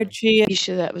Gia.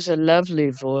 Felicia, that was a lovely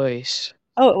voice.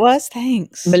 Oh, it was?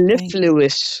 Thanks. Thanks.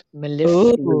 Mellifluous. Ooh,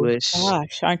 Mellifluous.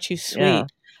 gosh, aren't you Yeah.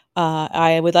 sweet?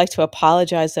 I would like to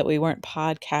apologize that we weren't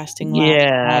podcasting last night.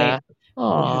 Yeah. We had,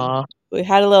 Aw. we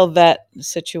had a little vet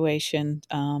situation.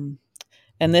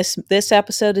 And this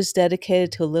episode is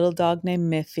dedicated to a little dog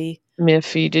named Miffy.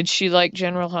 Miffy. Did she like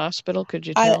General Hospital? Could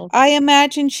you I tell? I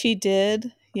imagine she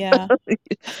did. Yeah.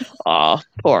 Aw,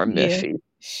 poor Yeah. Miffy.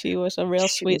 She was a real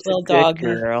She sweet was a little good doggy.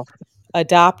 girl.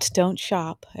 Adopt, don't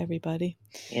shop, everybody.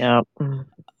 Yeah. Um,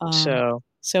 So,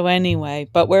 so anyway,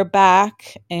 but we're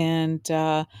back, and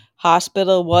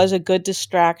hospital was a good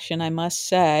distraction, I must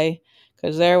say,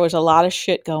 because there was a lot of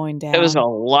shit going there was a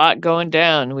down. lot going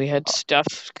down. We had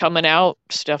stuff coming out,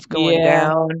 stuff going Yeah.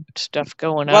 down, stuff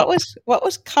going What up.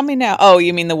 was coming out? Oh,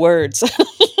 you mean the words?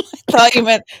 I thought you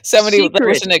meant somebody there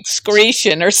was Secret. an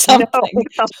excretion or No, something.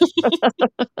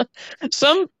 no.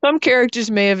 Some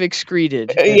characters may have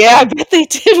excreted at Yeah, I some bet they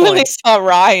did when they point. saw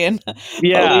Ryan,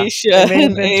 Yeah, there Felicia, may have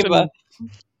and been Ava.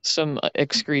 some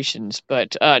excretions,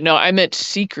 but no, I meant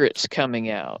secrets coming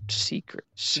out.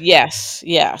 Secrets. Yes,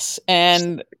 yes.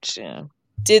 And Secrets, yeah.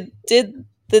 did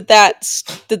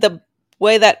the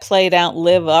way that played out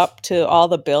live up to all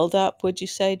the build up, would you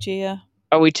say, Gia?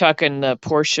 Are we talking the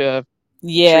Portia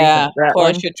Trina, Yeah, that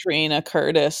one? Portia, Trina,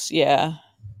 Curtis. Yeah,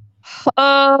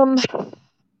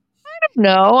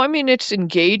 No, I mean it's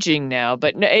engaging now,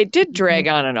 but no, it did Mhm. drag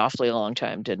on an awfully long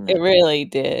time, didn't It it? really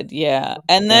did. Yeah,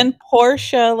 and Yeah. then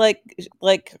Portia,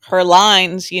 like her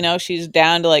lines, she's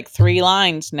down to like 3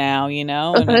 lines now, and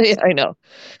Yeah, it's I know.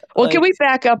 Well, can like, we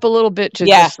back up a little bit to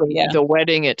yeah, just yeah. the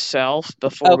wedding itself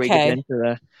before we get Okay, into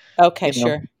the, okay, you know,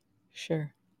 sure,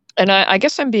 sure. and I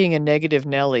guess I'm being a negative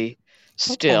Nelly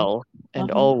Okay. still and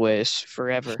Uh-huh. always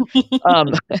forever.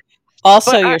 Um,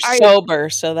 Also, but you're sober,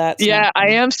 so that's not yeah, I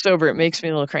fun. am sober. It makes me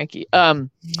a little cranky.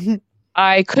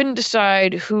 I couldn't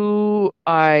decide who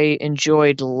I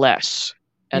enjoyed less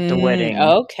at the wedding,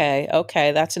 Okay,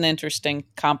 okay, that's an interesting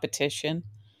competition.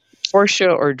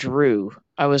 Portia or Drew.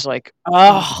 I was like, oh,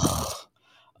 Oh,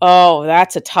 oh,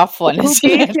 that's a tough one, who isn't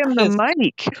gave it? him the 'Cause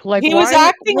mic? Like, he was why?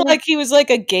 acting like he was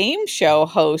like a game show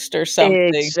host or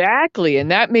something. Exactly, and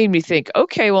that made me think,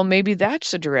 okay, well, maybe that's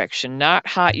the direction, not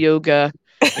hot yoga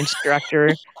instructor,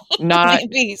 not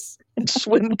Maybe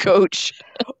swim coach.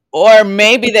 or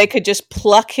maybe they could just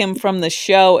pluck him from the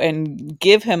show and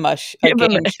give him a Give him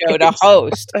game show to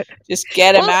host. Just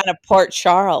get him well, out of Port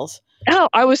Charles. no,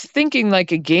 I was thinking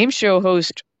like a game show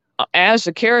host as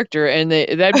a character, and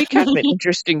that'd be kind of an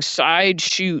interesting side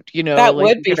shoot, That like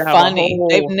would you be could have a funny.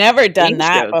 They've whole never done game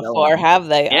that show before, going. have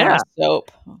they, on a Yeah,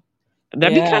 soap?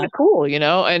 that'd be kind Yeah, of cool,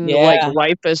 and like yeah.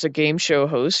 life as a game show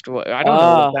host. I don't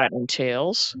know what Oh, that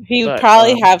entails, he would but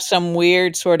probably have some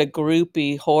weird sort of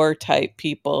groupie whore type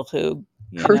people who,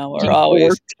 are pretty poor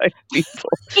always type people.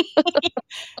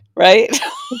 right?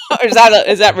 Or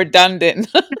is that redundant?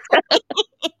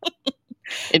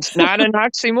 It's not an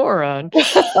oxymoron.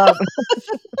 Um,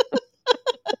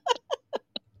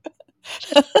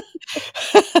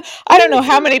 I don't know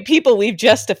how many people we've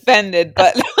just offended,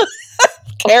 but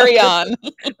carry on.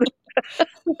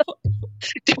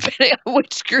 depending on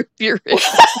which group you're in.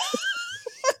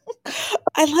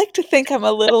 I like to think I'm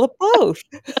a little of both.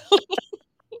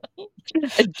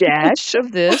 A dash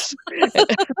of this.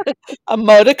 A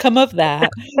modicum of that.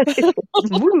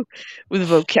 Woo, the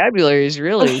vocabulary is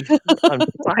really on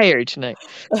fire tonight.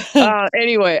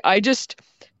 Anyway, I just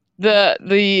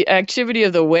the activity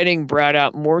of the wedding brought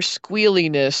out more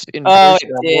squealiness in Oh, Portia,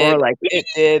 it more did. like It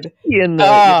did. in the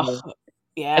Oh,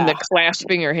 and the yeah.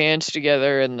 clasping her hands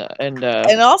together And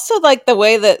also like the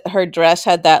way that her dress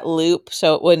had that loop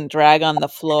so it wouldn't drag on the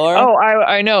floor. oh,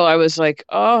 I know. I was like,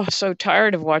 oh, so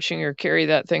tired of watching her carry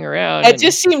that thing around, It and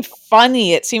just seemed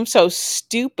funny. It seemed so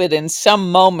stupid in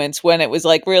some moments when it was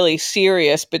like really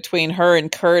serious between her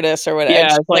and Curtis or whatever. And yeah,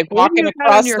 she's it's like like, what do walking you got on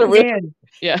across your the room. hand?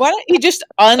 Yeah, Why don't you just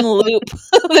unloop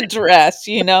the dress,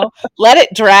 Let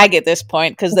it drag at this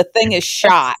point because the thing is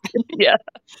shot. yeah.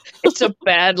 It's a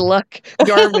bad luck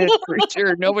garment for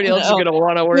sure. Nobody else is No. gonna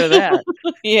want to wear that.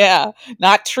 Yeah.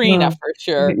 Not Trina No. for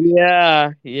sure.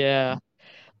 Yeah, yeah.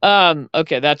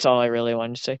 Okay, that's all I really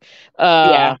wanted to say.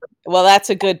 Yeah. Well,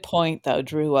 that's a good point though.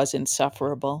 Drew was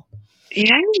insufferable.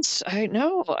 Yes, I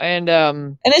know. And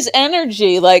And his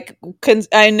energy, like,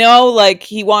 I know, like,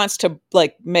 he wants to,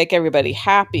 like, make everybody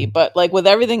happy, but, like, with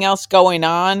everything else going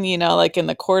on, like, in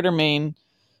the Quartermain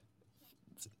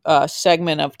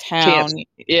segment of can't. town,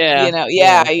 Yeah, yeah.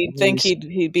 yeah, you'd think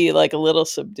he'd be, like, a little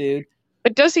subdued.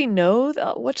 But does he know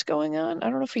what's going on? I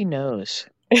don't know if he knows.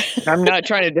 I'm not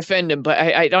trying to defend him, but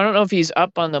I don't know if he's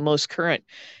up on the most current.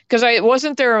 Because I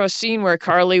wasn't there a scene where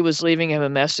Carly was leaving him a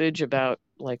message about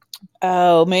like,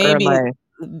 Oh, or am maybe I?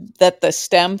 that the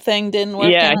STEM thing didn't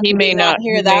work Yeah, out. he Did may you not not.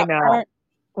 He hear may that not. part?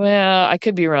 Well, I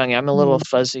could be wrong. I'm a little Mm,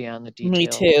 fuzzy on the me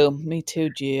details. too. Me too,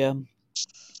 Gia.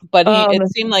 But it Um,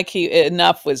 seemed like he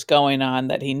enough was going on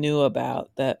that he knew about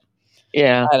that.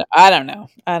 yeah. I don't know.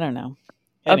 I don't know.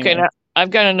 Okay, Anyway. now I've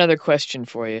got another question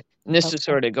for you. And this is Okay.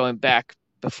 sort of going back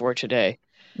before today.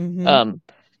 Hmm. Um,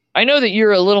 I know that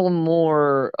you're a little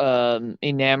more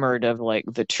enamored of like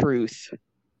the truth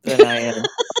than I am.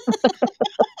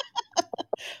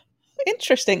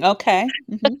 Interesting. Okay.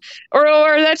 Hmm.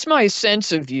 Or that's my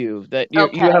sense of you, that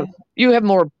Okay. you have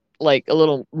more, like, a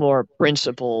little more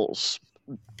principles.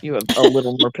 You have a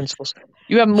little more principles.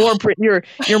 You have more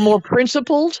you're more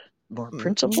principled? More Mm,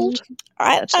 principled?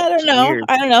 I That I don't sounds know. weird.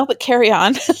 I don't know, but carry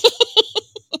on.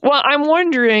 Well, I'm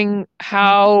wondering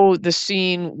how the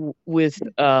scene with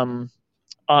Aunt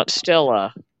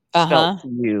Stella felt Uh-huh. to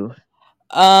you.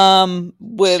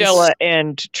 With Stella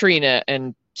and Trina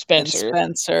and and Spencer.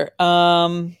 Spencer.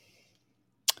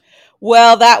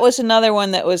 Well, that was another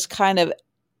one that was kind of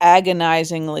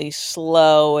agonizingly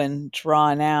slow and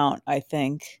drawn out, I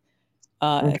think,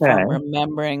 if I'm Okay.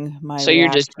 remembering my So you're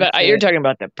just reaction but to you're it. talking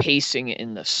about the pacing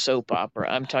in the soap opera.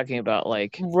 I'm talking about,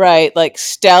 like, Right, like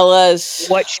Stella's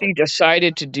what she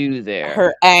decided to do there.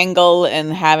 her angle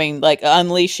and having like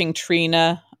unleashing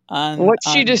Trina on What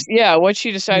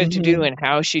she decided to do mhm. and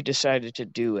how she decided to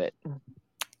do it.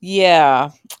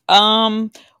 Yeah.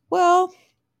 Um well,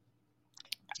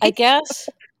 I guess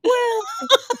Well,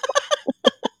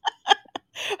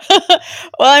 well,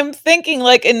 I'm thinking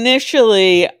like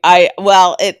initially,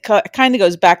 it kind of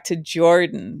goes back to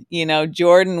Jordan. You know,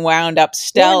 Jordan wound up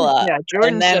Stella,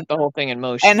 Jordan and then set the whole thing in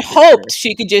motion and for sure. hoped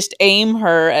she could just aim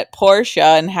her at Portia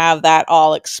and have that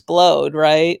all explode,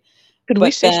 right? Could we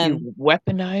But say she then,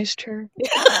 weaponized her?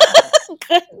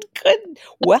 good, good,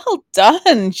 well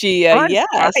done, Gia. On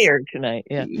Yes, fire tonight,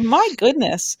 yeah. my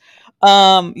goodness.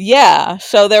 Yeah,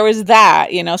 so there was that,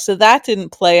 so that didn't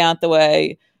play out the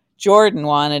way Jordan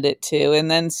wanted it to. And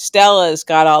then Stella's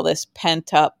got all this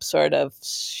pent up sort of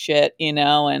shit,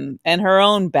 and her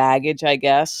own baggage, I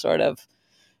guess, sort of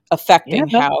Yeah, affecting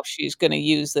how she's going to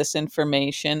use this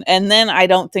information. And then I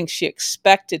don't think she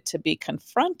expected to be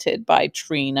confronted by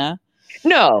Trina.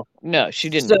 no, she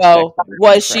didn't expect So to be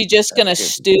was she confronted. just That's going to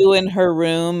good. stew in her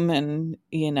room and,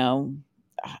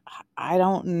 I I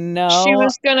don't She know.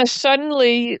 was gonna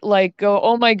suddenly, like, go,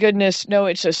 "Oh my goodness, no,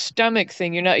 it's a stomach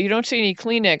thing. You don't see any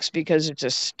Kleenex because it's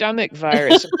a stomach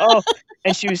virus." Oh,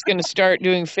 and she was gonna start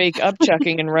doing fake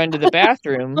upchucking and run to the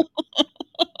bathroom.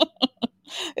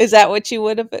 Is that what you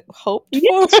would have hoped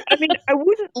for? Yes, I mean, I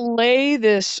wouldn't lay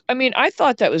this I mean, I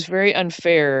thought that was very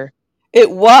unfair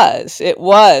It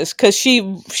was, because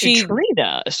to she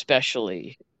Trina,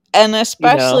 especially, and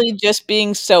you know? especially just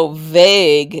being so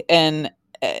vague and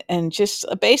just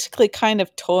basically kind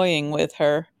of toying with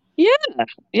her. Yeah,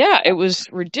 yeah, it was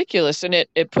ridiculous, and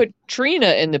it put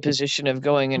Trina in the position of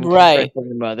going and Right, confronting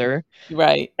her mother,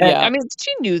 right, and, I yeah, mean,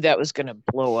 she knew that was gonna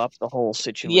blow up the whole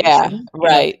yeah, situation,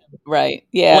 right, right,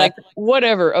 yeah, like,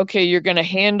 whatever, okay, you're gonna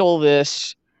handle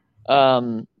this,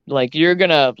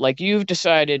 like, you've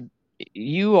decided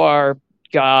you are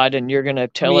God, and you're gonna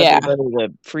tell yeah, everybody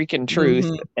the freaking truth,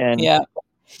 hmm, and yeah.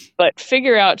 but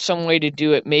figure out some way to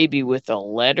do it maybe with a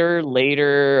letter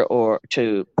later or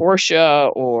to Portia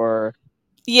or,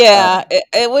 Yeah, um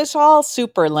it was all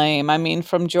super lame. I mean,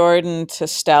 from Jordan to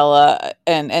Stella,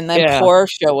 and then yeah.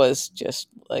 Portia was just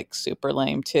like super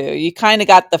lame too. You kind of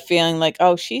got the feeling like,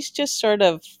 oh, she's just sort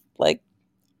of like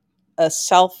a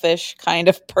selfish kind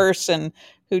of person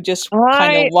who just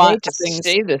kind of I hate to wants things.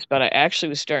 say this, but I actually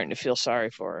was starting to feel sorry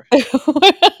for her.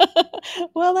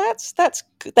 Well, that's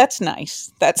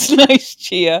nice. That's nice,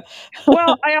 Chia.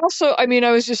 Well, I mean,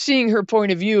 I was just seeing her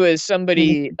point of view as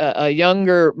somebody, Mhm. a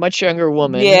younger, much younger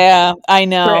woman, Yeah, I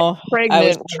know. I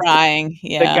was pregnant with trying.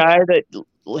 the Yeah. guy that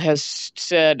has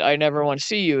said, "I never want to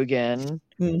see you again."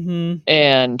 Hmm.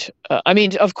 And I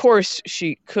mean, of course,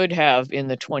 she could have in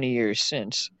the 20 years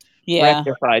since Yeah.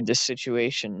 rectified this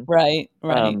situation. Right.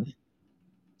 Right. Um,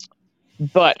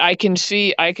 but I can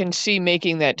see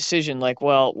making that decision like,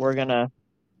 well, we're gonna,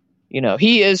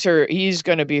 he's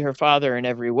gonna be her father in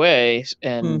every way.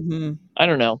 And Hmm. I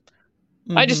don't know.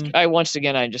 Hmm. Once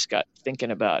again, I just got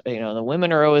thinking about, the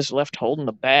women are always left holding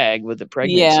the bag with the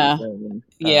pregnancy Yeah. thing.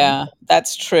 Yeah,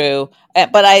 that's true.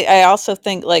 But I also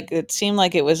think like it seemed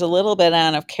like it was a little bit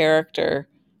out of character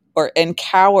and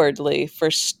cowardly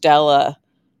for Stella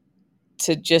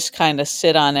to just kind of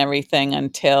sit on everything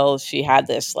until she had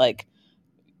this like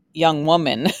young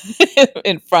woman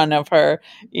in front of her,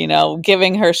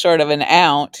 giving her sort of an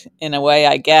out in a way,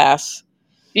 I guess.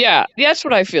 Yeah, that's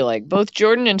what I feel like. Both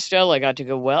Jordan and Stella got to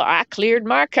go, well, I cleared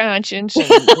my conscience,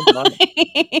 and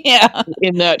Yeah.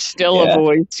 in that Stella Yeah.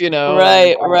 voice, and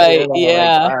Right, they're right. like,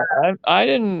 Yeah. I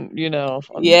didn't,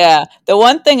 Yeah. The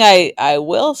one thing I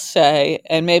will say,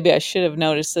 and maybe I should have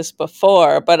noticed this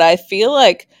before, but I feel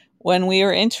like when we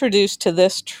were introduced to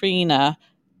this Trina,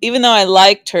 even though I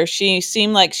liked her, she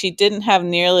seemed like she didn't have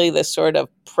nearly the sort of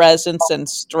presence and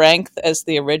strength as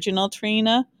the original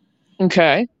Trina.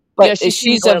 okay. Yeah, But she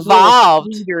seemed she's a little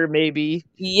evolved. sweeter, maybe.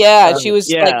 Yeah, she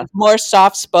was like Yeah, more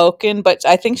soft spoken, but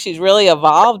I think she's really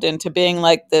evolved into being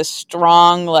like this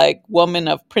strong, like woman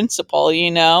of principle,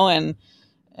 and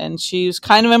she was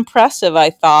kind of impressive, I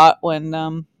thought, when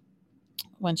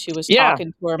she was yeah,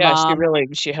 talking to her yeah.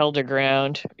 mom. She held her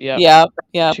ground. Yep, Yep,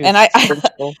 yep. she was And I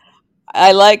principal.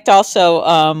 I liked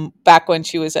also back when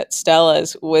she was at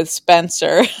Stella's with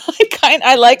Spencer.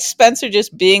 I liked Spencer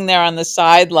just being there on the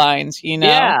sidelines.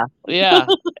 Yeah, yeah,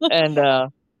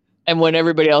 and when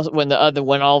everybody else, when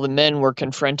all the men were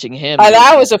confronting him, he was That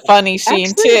like, was a funny scene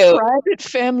actually, a too. private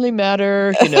family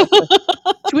matter, to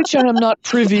which I am not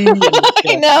privy. And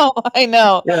I know, I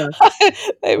know. yeah,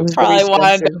 They it was very probably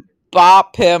wanted Spencer. to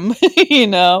bop him, you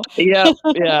know. Yep,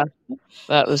 yeah,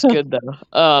 that was good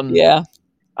though. Yeah.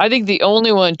 I think the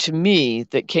only one to me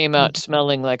that came out Mhm.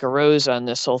 smelling like a rose on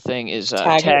this whole thing is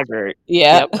Taggart. Taggart.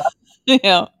 Yeah. Yep,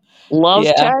 Yeah. love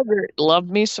Yeah. Taggart. Love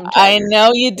me some I Taggart.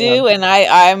 know you do, and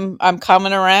I'm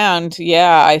coming around.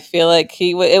 Yeah, I feel like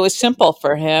it was simple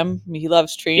for him. He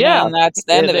loves Trina, Yeah, and that's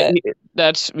the end of it.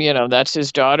 that's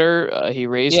his daughter. He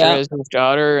raised her Yeah. as his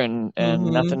daughter, and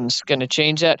Mhm. nothing's going to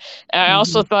change that. And I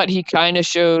also Mhm. thought he kind of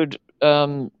showed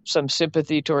some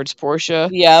sympathy towards Portia.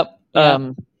 Yep. Yep.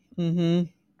 Um, Mhm.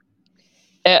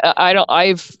 I don't.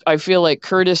 I feel like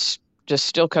Curtis just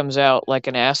still comes out like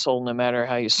an asshole no matter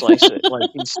how you slice it. Like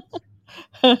he's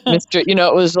Mr.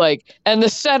 It was like, and the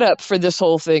setup for this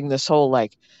whole thing, this whole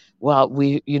like, well,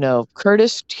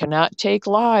 Curtis cannot take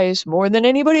lies more than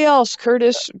anybody else.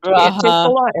 Curtis can't take a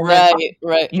Uh-huh. lie. And then, Right.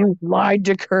 Right. you lied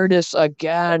to Curtis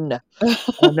again.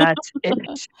 And that's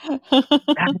it.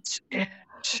 That's it.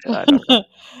 I don't know.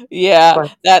 Yeah,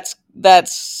 But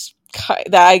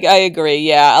I agree.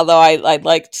 Yeah, although I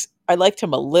liked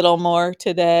him a little more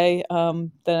today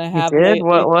than I you have did?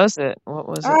 What lately. was it? What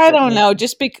was it I that don't made know.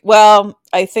 you? Well,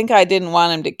 I think I didn't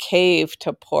want him to cave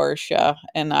to Portia,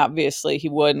 and obviously he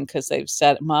wouldn't because they've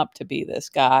set him up to be this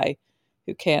guy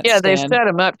who can't Yeah, they've stand, set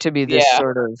him up to be this yeah,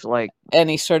 sort of like,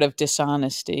 any sort of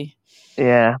dishonesty.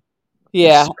 yeah,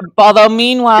 Yeah. this Although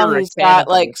meanwhile he's got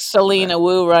puritanical. like Selena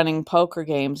Wu running poker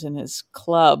games in his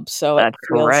club, so it That's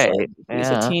feels right. like he's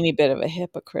a Yeah. teeny bit of a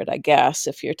hypocrite, I guess,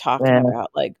 if you're talking Yeah.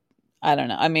 about like I don't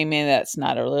know. I mean, maybe that's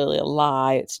not really a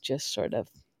lie. It's just sort of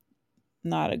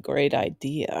not a great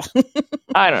idea.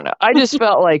 I don't know. I just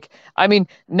felt like, I mean,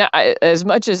 as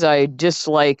much as I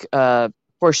dislike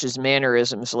Portia's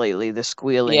mannerisms lately, the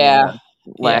squealing and Yeah.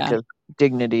 the lack Yeah. of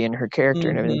dignity in her character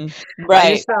and everything, I just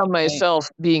Right. found Right. myself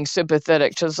being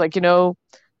sympathetic to, it's like,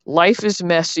 life is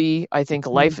messy. I think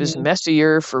life is Mhm.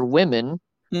 messier for women.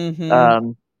 Mhm.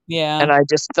 Um, Yeah. and I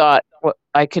just thought,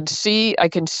 I can see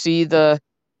the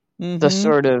Mhm.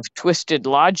 sort of twisted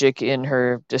logic in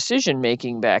her decision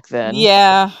making back then.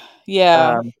 Yeah.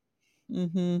 Yeah. Um,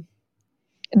 Mhm.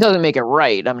 It doesn't make it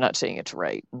right. I'm not saying it's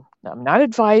right. I'm not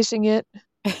advising it.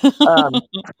 Um,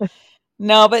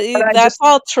 No, but but that's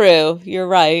all true. You're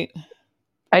right.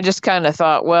 I just kind of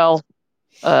thought, well,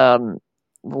 um,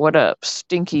 what a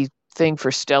stinky thing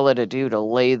for Stella to do, to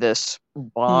lay this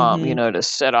bomb, Mhm. to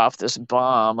set off this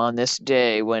bomb on this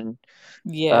day when,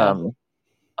 Yeah. um,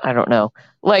 I don't know,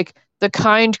 like the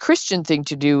kind Christian thing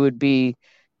to do would be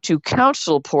to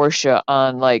counsel Portia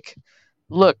on, like,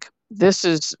 look, this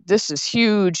is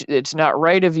huge. It's not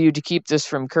right of you to keep this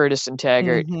from Curtis and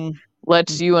Taggart. Mhm.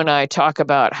 Let's you and I talk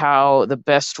about how the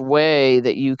best way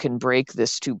that you can break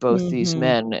this to both these Mhm.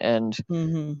 men. And,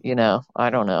 Mhm. I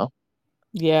don't know.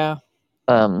 Yeah.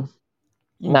 Um,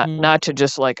 Mhm. not to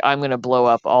just like, I'm going to blow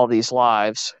up all these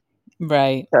lives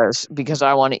Right. because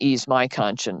I want to ease my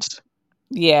conscience.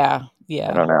 Yeah. I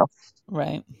Yeah. don't know.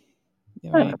 Right.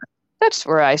 You're I don't know. right. That's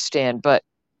where I stand, but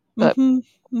Mhm.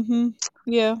 Mhm.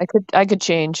 Yeah. I could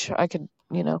change. I could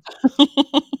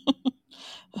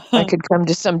come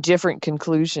to some different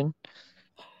conclusion.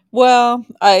 Well,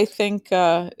 I think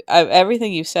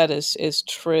everything you said is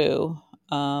true.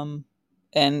 Um,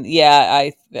 and yeah,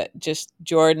 just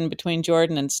Jordan between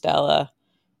Jordan and Stella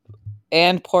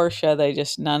and Portia, they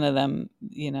just none of them,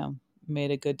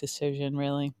 made a good decision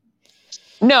really.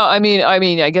 No,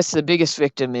 I guess the biggest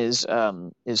victim is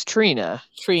Trina.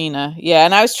 Trina. Yeah,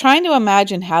 and I was trying to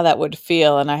imagine how that would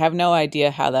feel, and I have no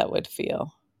idea how that would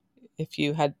feel if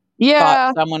you had thought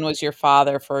Yeah, someone was your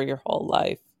father for your whole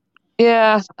life.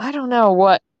 yeah. I don't know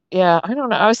what. Yeah, I don't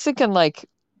know. I was thinking like,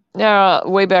 now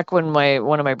way back when my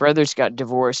one of my brothers got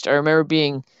divorced, I remember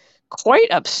being quite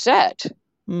upset,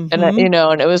 and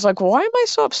Mhm. and it was like, why am I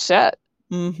so upset?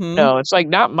 Mhm. No, it's like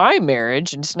not my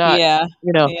marriage. It's not, Yeah.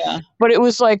 you know, Yeah. but it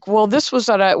was like, well, this was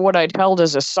what I'd held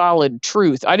as a solid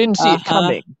truth. I didn't see it Uh-huh.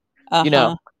 coming, you know,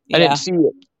 Uh-huh. I didn't Yeah. see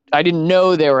it. I didn't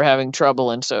know they were having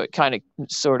trouble. And so it kind of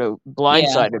sort of Yeah.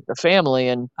 blindsided the family.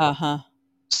 And Uh-huh.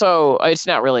 so it's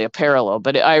not really a parallel,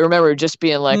 but I remember just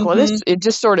being like, well, Mhm. it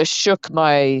just sort of shook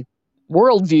my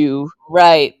worldview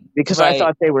Right. because I Right.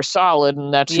 thought they were solid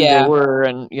and that's who they Yeah. were.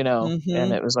 And, and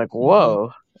Mhm. it was like, Mhm.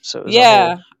 whoa. So it was a whole.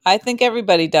 Yeah, I think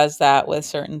everybody does that with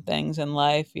certain things in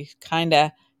life.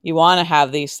 You wanna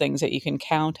have these things that you can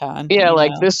count on, Yeah, you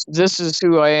like know? this is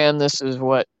who I am, this is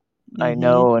what I Mhm.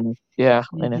 know, and yeah,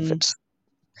 and if Mhm. it's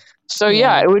so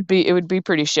yeah, Yeah. it would be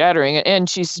pretty shattering, and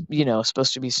she's,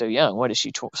 supposed to be so young. What is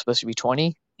she supposed to be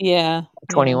 20, Yeah. Yeah.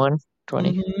 21,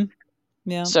 20? Mhm.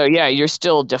 Yeah. So yeah, you're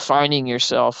still defining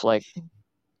yourself like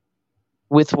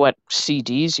with what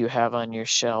CDs you have on your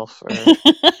shelf or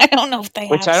I don't know if they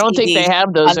which have I don't think they CDs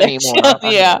have those on their anymore. shelf.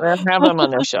 Yeah. They don't have them on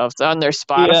their shelves, on their Yeah.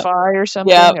 Spotify or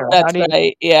Yeah, something, or that's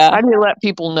right. Yeah. how do you let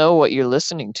people know what you're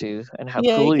listening to and how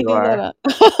Yeah, you cool can you do that are? on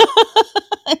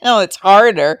I know it's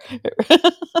harder.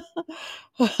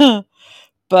 I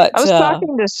But, was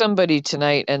talking to somebody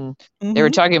tonight, and they were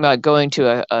mhm. talking about going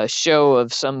to a show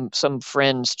of some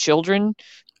friends' children,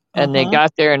 and they Uh-huh.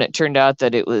 got there, and it turned out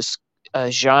that it was a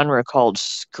genre called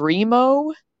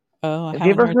screamo. Oh, I Have you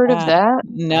haven't ever heard heard of that. that?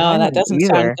 No, I No, that haven't doesn't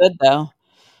sound either. good, though.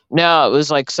 No, it was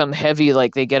like some heavy,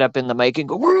 like they get up in the mic and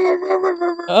go,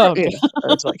 Oh, yeah. g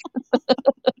It's like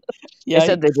they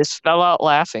said they yikes. just fell out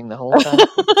laughing the whole time.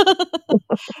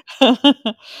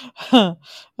 Oh,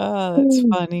 that's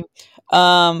funny.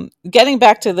 Getting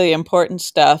back to the important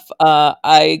stuff,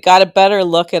 I got a better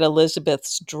look at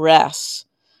Elizabeth's dress,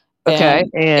 Okay,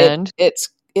 and and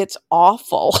it's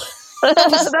awful. I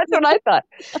was that's what I thought.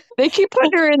 They keep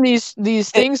putting her in these it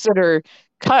things that are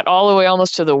cut all the way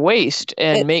almost to the waist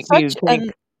and it's make me such think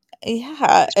an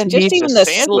yeah, she and just needs a even the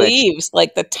sandwich. sleeves,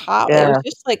 like the top, it was Yeah,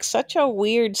 just, like, such a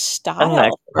weird and the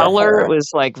style for color, it her. was,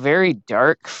 like, very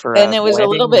dark for And a it was a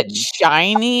little wedding, bit and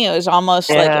shiny, it was almost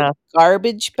like a yeah,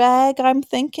 garbage bag, I'm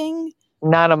thinking.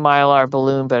 not a Mylar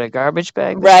balloon, but a garbage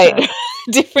bag this Right. time?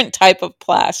 Different type of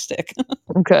plastic.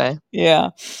 Okay. Yeah.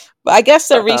 But I guess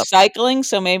they're Uh, recycling,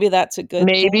 so maybe that's a good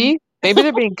thing. maybe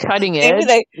they're being cutting Maybe edge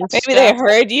they with maybe they stuff.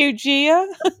 heard you, Gia.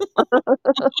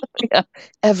 Yeah,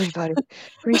 everybody,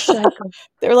 recycle.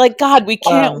 They're like, "God, we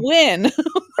can't Um, win.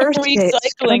 Earth Day's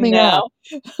Recycling coming up.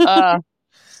 now." Uh,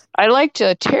 I liked,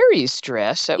 Terry's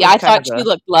dress, that Yeah, was I kind thought of she a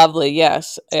looked lovely,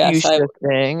 yes. Yes, fuchsia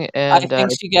thing, I and,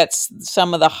 think she gets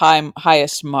some of the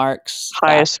highest marks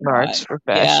highest marks fashion-wise. for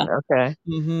Yeah. fashion, okay.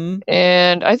 Mhm.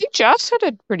 And I think Joss had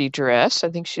a pretty dress. I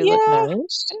think she looked Yeah,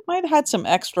 nice. it might have had some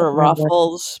extra Don't remember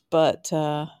ruffles, but,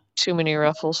 too many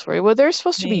ruffles for you. Well, they're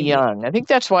supposed to be maybe. young. I think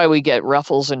that's why we get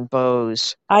ruffles and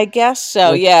bows I guess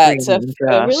so, with yeah, it's Trina and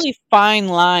a Joss. really fine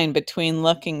line between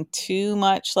looking too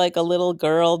much like a little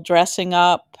girl dressing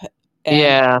up and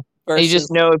Yeah. You versus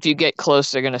just know if you get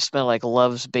close, they're gonna smell like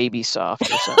Love's Baby Soft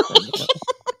or something.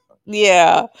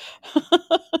 yeah.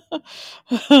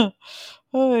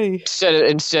 Oy.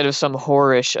 Instead of some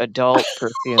whorish adult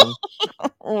perfume.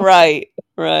 Right,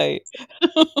 right.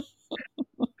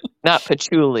 Not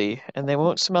patchouli, and they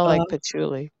won't smell Uh, like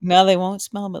patchouli. no, they won't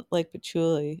smell like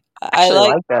patchouli. I Actually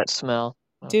like like that smell.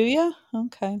 do you?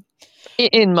 Okay.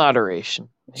 In moderation,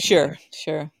 anyway. Sure,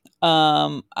 sure.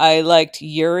 I liked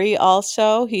Yuri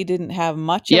also. He didn't have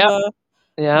much of Yep. a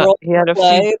Yeah, role he to had a few.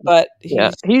 play, but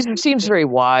Yeah, he seems very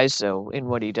wise though in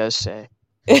what he does say.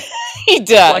 he Like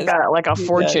does. a He does.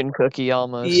 fortune cookie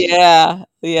almost. Yeah,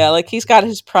 yeah, like, he's got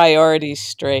his priorities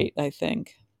straight, I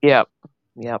think. Yep.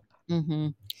 Yep.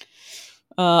 Mhm.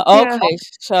 Yeah. Okay,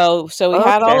 so we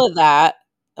had Okay. all of that,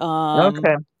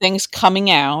 Okay. things coming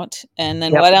out, and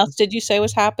then Yep. what else did you say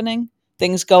was happening?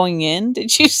 Things going in,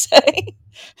 did you say?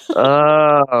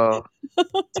 Oh,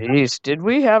 geez. Did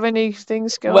we have any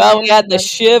things going Well, we in? had the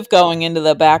shiv going into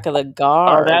the back of the Oh,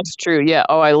 guard. that's true. Yeah.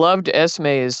 Oh, I loved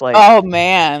Esme's like Oh,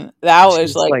 man, that was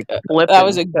she's like that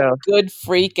was flipping. a So good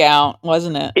freak out,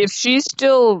 wasn't it? if she's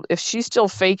still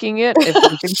faking it, if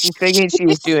we think she's faking it, she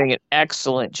is doing an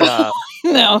excellent job.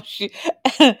 No, she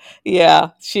yeah,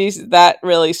 she's that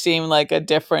really seemed like a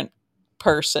different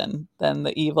person than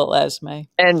the evil Esme.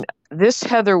 And this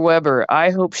Heather Weber, I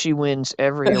hope she wins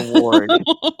every award.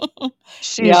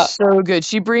 She's Yeah. so good.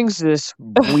 She brings this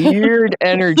weird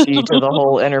energy to the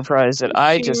whole Enterprise that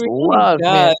I She just really love,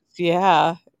 man. does.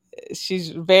 Yeah. She's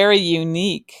very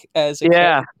unique as a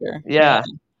Yeah, character. Yeah. yeah.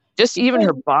 Just even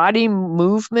her body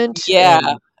movement Yeah. and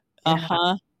yeah.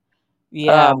 Uh-huh.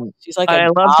 Yeah. Um, She's like a I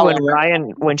loved when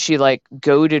golem or when she like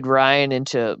goaded Ryan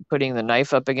into putting the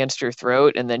knife up against her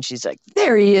throat, and then she's like,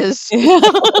 "There he is." something.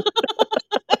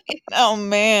 Oh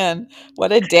man,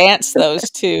 what a dance those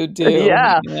two do,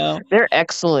 Yeah, you know? they're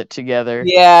excellent together.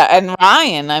 Yeah, and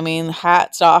Ryan, I mean,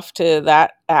 hats off to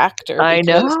that actor I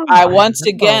because know, I I once know.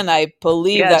 again, I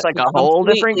believe Yeah, it's that's like a a whole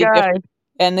different completely guy. different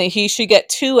and that he should get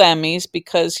 2 Emmys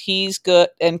because he's good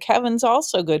and Kevin's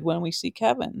also good when we see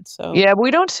Kevin, so Yeah,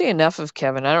 we don't see enough of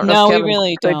Kevin. I don't know if no, we Kevin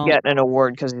really could don't. get an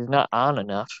award because he's not on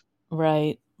enough.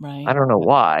 Right, I right. don't know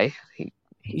why.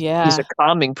 He's a Yeah.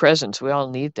 calming presence. We all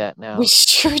need that We now.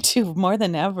 sure do, more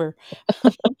than ever.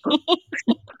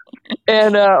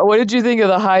 And what did you think of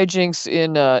the hijinks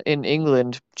in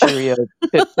England? Cheerio,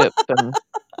 pip pip, and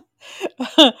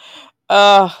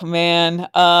Oh, man,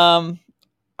 I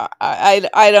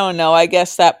don't know, I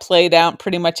guess that played out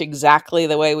pretty much exactly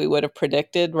the way we would have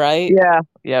predicted, right? yeah,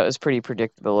 yeah, it was pretty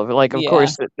predictable. Like, of Yeah.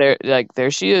 course,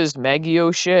 there she is, Maggie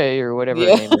O'Shea or whatever her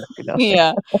Yeah. name is. You know,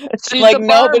 Yeah. she's Like, the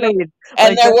nobody barmaid.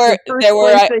 and Like that's the first there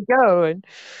were place they go. And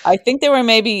I think there were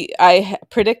maybe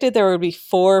predicted there would be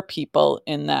 4 people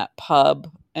in that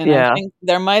pub, and I yeah, think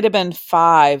there might have been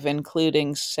 5,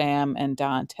 including Sam and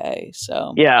Dante,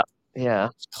 so yeah, yeah.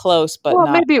 close, but Well,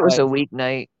 not maybe it was a quite.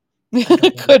 weeknight. I don't know.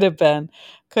 Could have been,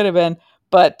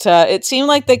 but, it seemed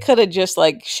like they coulda just,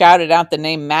 like, shouted out the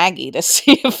name Maggie to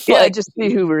see if, Yeah, like, just see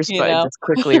who you know? just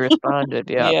quickly responded.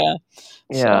 Yeah, Yeah,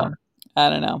 yeah, so, I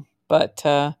don't know, but,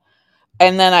 and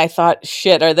then I thought,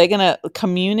 "Shit, are they gonna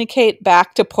communicate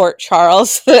back to Port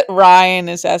Charles that Ryan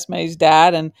is Esme's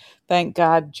dad?" And thank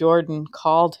God Jordan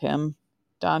called him,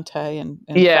 Dante, and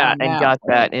yeah, found and out, got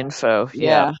right? that info. Yeah.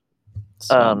 Yeah,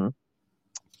 so Um.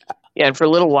 Yeah, and for a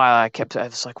little while, I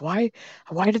was like, why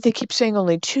did they keep saying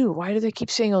only two? Why do they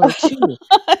keep saying only two?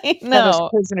 I know.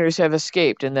 Prisoners have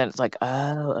escaped, and then it's like,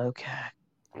 oh, okay.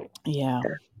 Yeah.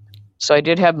 So I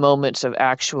did have moments of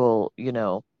actual,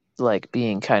 like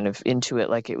being kind of into it,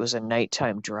 like it was a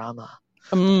nighttime drama.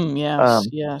 Yes, Um,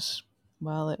 yes.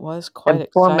 Well, it was quite and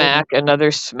poor exciting. Mac,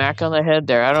 another smack on the head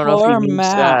there. I don't know if he Poor needs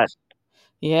Mac. that.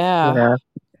 Yeah. Yeah.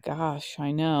 Gosh,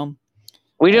 I know.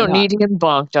 We don't Yeah. need him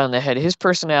bonked on the head. His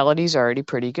personality's already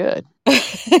pretty good.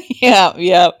 Yeah,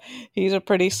 yep. He's a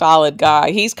pretty solid guy.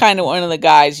 He's kind of one of the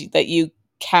guys that you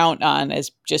count on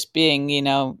as just being,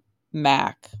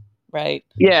 Mac, right?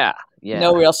 Yeah,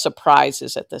 No yeah. real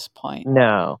surprises at this point.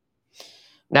 No,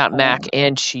 not Mac Um,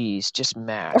 and cheese, just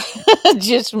Mac.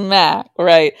 just Mac,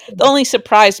 right? The only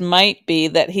surprise might be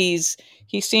that he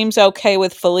seems okay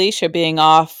with Felicia being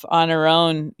off on her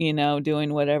own,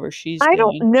 doing whatever she's I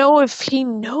don't doing. know if he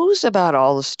knows about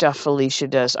all the stuff Felicia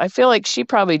does. I feel like she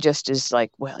probably just is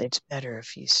like, well, it's better if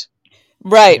he's, you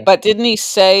Right, know. but didn't he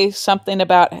say something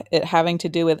about it having to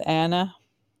do with Anna?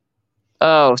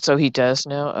 Oh, so he does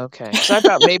know? Okay. Because I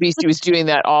thought maybe she was doing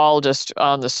that all just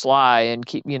on the sly and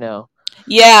keep.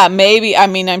 Yeah, maybe. I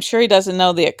mean, I'm sure he doesn't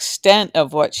know the extent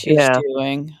of what she's Yeah.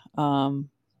 doing.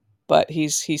 But he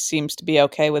seems to be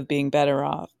okay with being better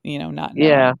off, not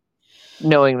Yeah. knowing.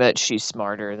 Knowing that she's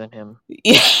smarter than him.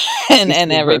 Yeah, He and seems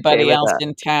okay everybody with else that.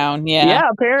 in town. Yeah. Yeah,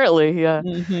 apparently. Yeah.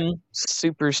 Mhm.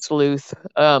 Super sleuth.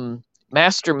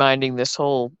 Masterminding this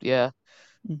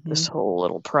Mhm. whole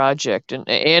little project. And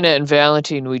Anna and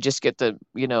Valentine, we just get the,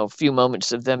 few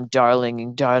moments of them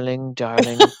darling, darling,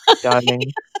 darling, darling,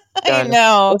 I darling.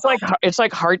 know. It's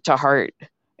like heart to heart.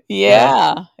 Yeah.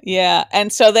 Yeah. Yeah.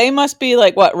 And so they must be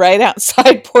like what, right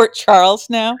outside Port Charles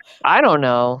now? I don't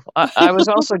know. I was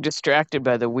also distracted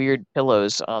by the weird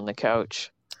pillows on the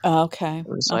couch. Okay. It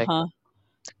was like Uh-huh.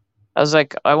 I was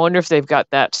like, I wonder if they've got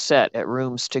that set at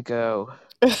Rooms to Go.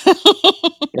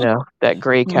 That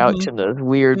gray couch Mhm. and those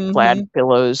weird plaid Mhm.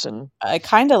 pillows and I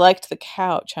kinda liked the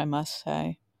couch, I must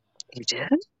say. you did?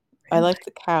 I Really? liked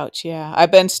the couch, yeah.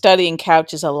 I've been studying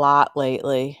couches a lot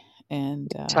lately,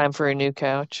 and, Time for a new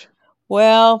couch.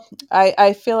 well,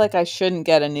 I feel like I shouldn't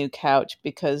get a new couch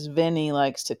because Vinny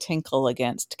likes to tinkle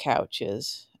against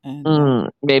couches, and,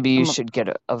 Maybe you I'm a should get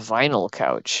a vinyl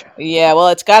couch. yeah, well,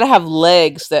 it's gotta have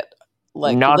legs that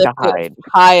like lift it Naugahyde.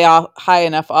 high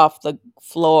enough off the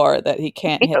floor that he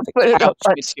can't hit the Put it up couch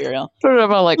material. put it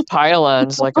up on like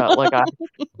pylons, like a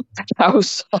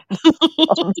house on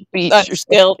the On beach or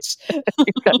something. stilts.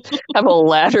 Have a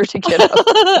ladder to get up.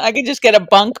 I could just get a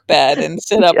bunk bed and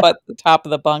sit up Yeah, at the top of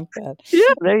the bunk bed.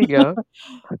 yeah, there you go.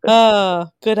 Oh,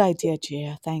 good idea,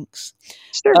 Gia. Thanks.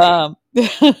 Sure. Um,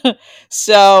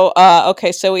 so,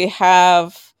 okay, so we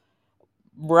have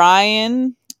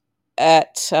Ryan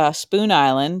at Spoon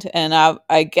Island, and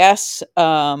I guess,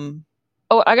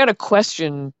 Oh, I got a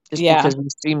question just yeah, because we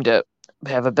seem to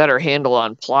have a better handle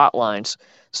on plot lines.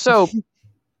 So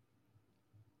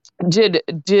did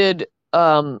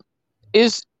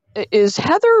is is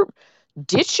Heather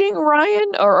ditching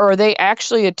Ryan, or are they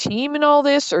actually a team in all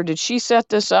this, or did she set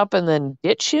this up and then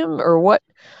ditch him, or what?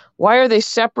 Why are they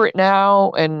separate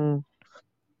now? And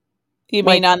you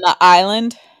like, mean on the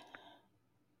island?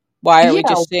 Why are we yeah,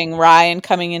 just seeing Ryan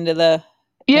coming into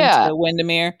yeah,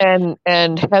 Windermere?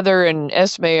 and Heather and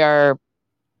Esme are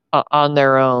on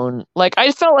their own. Like,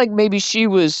 I felt like maybe she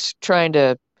was trying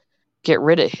to get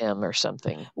rid of him or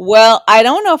something. Well, I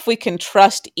don't know if we can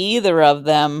trust either of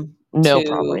them No,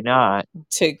 probably to not.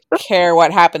 care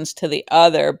what happens to the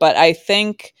other, but I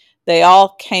think they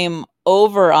all came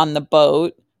over on the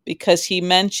boat because he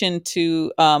mentioned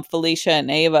to Felicia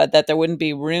and Ava that there wouldn't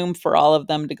be room for all of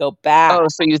them to go back. Oh,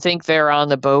 so you think they're on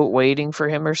the boat waiting for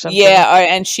him or something? Yeah,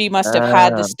 and she must have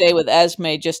had to Um, stay with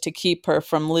Esme just to keep her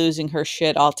from losing her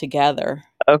shit altogether.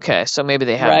 okay, so maybe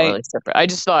they haven't Right? really separate. I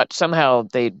just thought somehow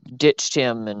they ditched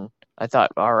him, and I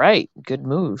thought, all right, good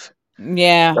move.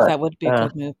 Yeah, But that would be a uh,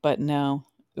 good move, but no.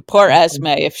 Poor mhm. Esme,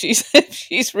 if she's if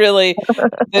she's really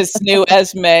this new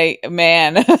Esme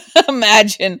man.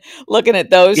 Imagine looking at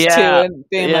those two Yeah, and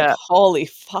being like, yeah. "Holy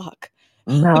fuck,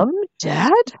 Mom,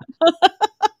 Dad?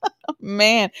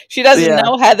 man!" She doesn't Yeah.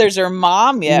 know Heather's her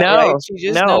mom yet, right? No, She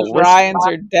just no. knows Was Ryan's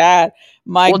her dad.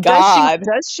 My well, does she? God,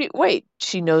 Does she? Wait,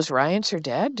 she knows Ryan's her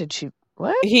dad. Did she?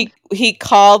 What? he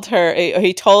called her.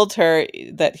 He told her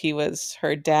that he was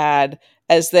her dad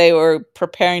as they were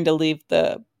preparing to leave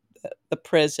the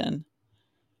prison,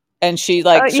 and she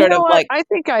like You sort know of what? like, I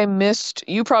think I missed.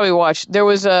 You probably watched. There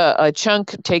was a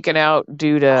chunk taken out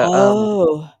due to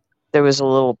oh, there was a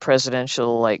little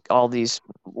presidential, like, all these.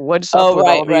 What's up oh, with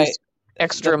all right, right, these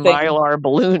the extra thing. mylar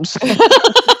balloons?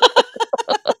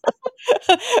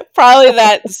 Probably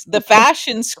that's the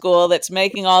fashion school that's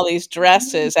making all these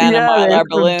dresses and the Yeah, there's mylar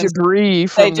some balloons. debris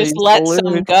They from just these let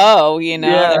some balloons. go, you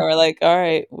know. They Yeah, were like, "All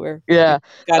right, yeah.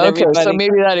 we've got Okay, so everybody."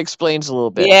 maybe that explains a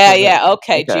little bit Yeah, because yeah.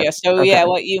 Okay, okay, Gia. So okay. yeah,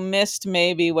 what you missed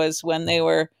maybe was when they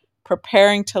were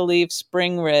preparing to leave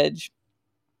Spring Ridge,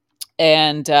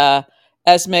 and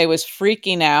Esme was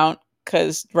freaking out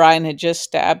because Ryan had just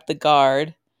stabbed the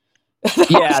guard.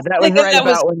 Yeah, that was right That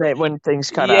was about when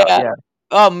things cut out. yeah. Yeah.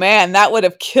 Oh man, that would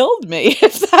have killed me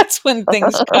if that's when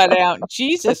things cut out.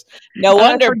 Jesus. No And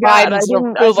I wonder forgot. Biden's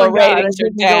I approval forgot. I ratings are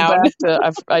didn't go down. back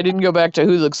to. I didn't go back to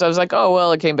Hulu because I was like, oh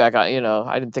well, it came back on.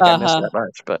 I didn't think I missed Uh-huh. that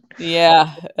much, but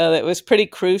Yeah, it was pretty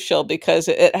crucial because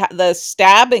the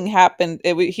stabbing happened.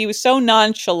 He was so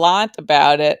nonchalant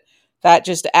about it that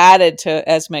just added to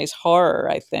Esme's horror,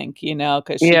 I think,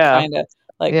 because she yeah, kind of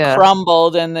like yeah.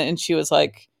 crumbled and she was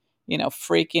like,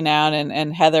 freaking out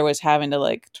and Heather was having to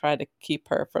like try to keep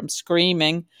her from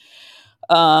screaming.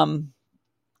 Um,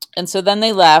 and so then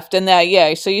they left and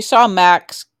yeah, so you saw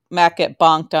Mac get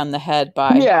bonked on the head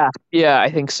by Yeah, yeah, I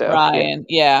think so. Yeah, Ryan.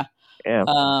 Yeah. yeah.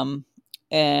 Um,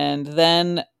 and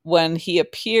then when he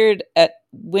appeared at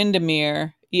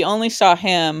Windermere, you only saw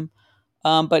him,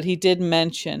 but he did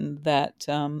mention that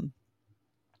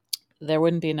there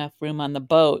wouldn't be enough room on the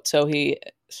boat. So he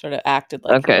sort of acted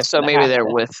like he Okay, was so going to maybe have they're to.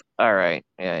 with. All right.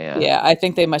 Yeah, yeah. Yeah, I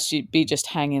think they must be just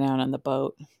hanging out on the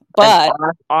boat. And But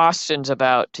Austin's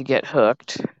about to get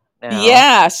hooked now.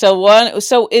 yeah,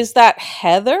 so is that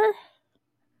Heather?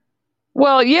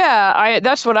 Well, yeah, I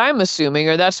that's what I'm assuming,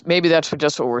 or that's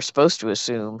just what we're supposed to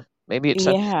assume. Maybe it's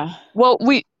a. Yeah, Well,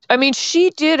 I mean,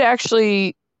 she did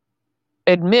actually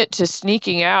admit to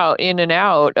sneaking out in and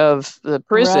out of the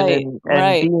prison right,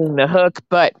 and right. being the hook,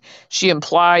 but she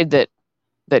implied that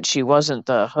she wasn't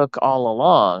the hook all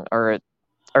along, or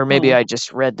maybe Huh. I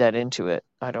just read that into it.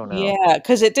 I don't know. Yeah,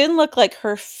 because it didn't look like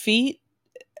her feet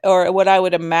or what I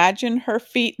would imagine her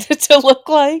feet to look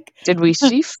like. Did we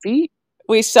see feet?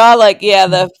 We saw like yeah,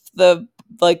 the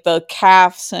like the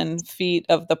calves and feet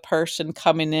of the person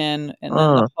coming in and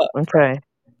then the Oh, hook. okay.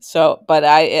 So, but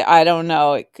I don't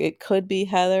know. It could be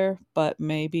Heather, but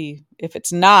maybe if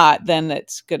it's not, then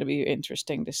it's going to be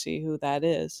interesting to see who that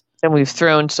is. And we've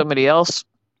thrown somebody else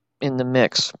in the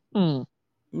mix. Hmm.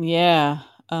 Yeah.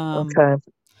 Okay.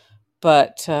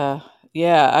 But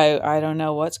I don't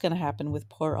know what's going to happen with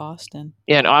poor Austin.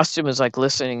 Yeah, and Austin was like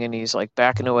listening, and he's like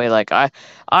backing away, like I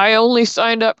only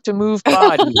signed up to move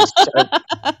bodies.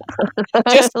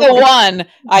 Just the Like, one.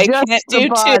 I can't just the do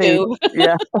body. two.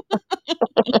 Yeah.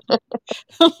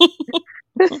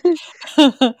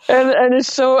 And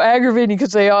it's so aggravating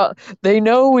because they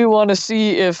know we want to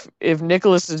see if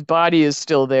Nicholas's body is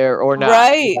still there or not,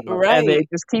 Right, and they right.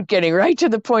 just keep getting right to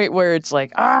the point where it's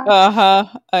like Uh-huh.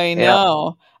 I yeah,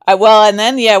 know. Well, and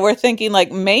then we're thinking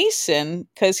like Mason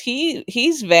because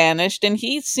he's vanished and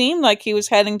he seemed like he was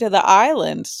heading to the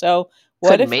island. So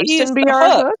what could if he's Mason be the our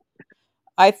hook? hook?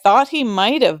 I thought he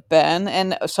might have been,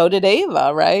 and so did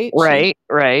Ava, right?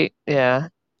 Right, yeah.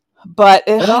 But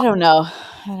I Well, don't know.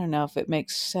 I don't know if it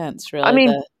makes sense, I really.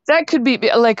 mean, that could be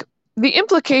like the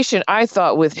implication I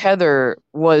thought with Heather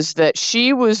was that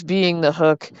she was being the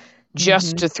hook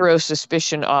just Mhm. to throw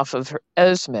suspicion off of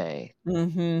Esme.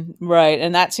 Mhm. Right,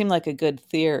 and that seemed like a good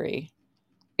theory.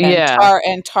 And Yeah,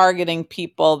 targeting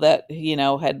people that,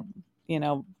 had, you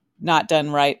know, not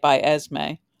done right by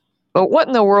Esme. but what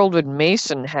in the world would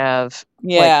Mason have,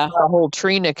 like, Yeah, a whole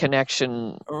Trina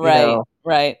connection, right,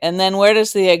 right. And then where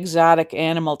does the exotic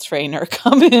animal trainer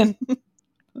come in?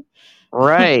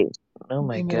 Right. Oh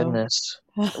my You know. goodness.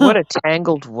 What a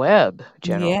tangled web,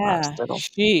 General Yeah. Hospital.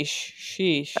 Sheesh,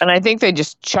 sheesh. And I think they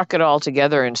just chuck it all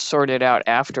together and sort it out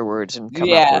afterwards and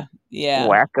come up with Yeah, yeah.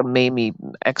 whack-a-mamie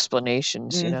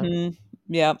explanations. Mhm.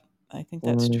 Yep. I think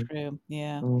that's Mhm, true.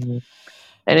 Yeah. mhm.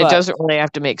 And it But doesn't really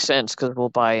have to make sense because we'll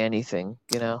buy anything.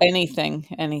 anything. Do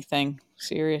you remember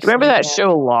Seriously, that yeah.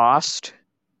 show Lost?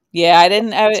 Yeah, I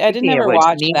didn't Speaking of ever which,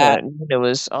 watch that. Nina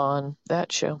was on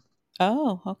that show.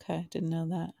 Oh, okay. Didn't know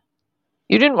that.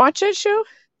 You didn't watch that show?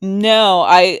 No,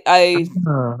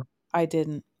 Oh. I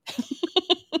didn't.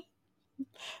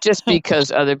 Just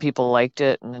because other people liked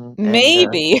it and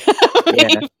Maybe. yeah.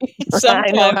 Maybe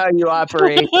I know sometimes. how you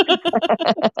operate.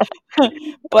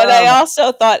 But I Um,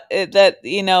 also thought that,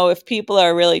 if people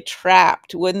are really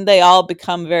trapped, wouldn't they all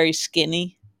become very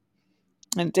skinny?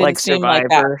 And it didn't like seem like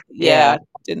that. Survivor. Yeah, Yeah,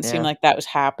 didn't seem yeah. like that was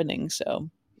happening, so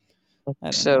I don't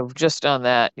know. So just on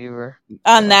that, you were,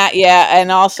 On yeah. that, yeah,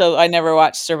 and also I never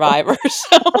watched Survivor,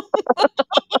 so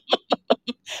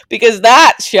because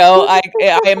that show, I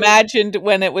imagined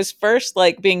when it was first,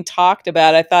 like, being talked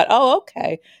about, I thought, "Oh,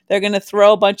 okay. They're gonna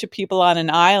throw a bunch of people on an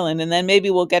island, and then maybe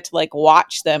we'll get to, like,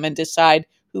 watch them and decide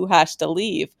who has to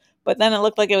leave." But then it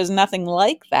looked like it was nothing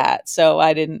like that, so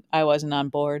I wasn't on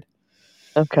board.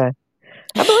 Okay.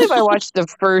 I believe I watched the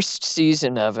first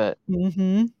season of it,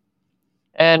 Mhm.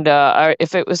 and,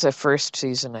 if it was the first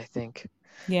season, I think.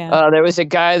 Yeah. There was a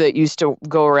guy that used to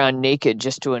go around naked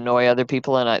just to annoy other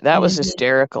people, and that was Mhm.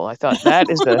 hysterical. I thought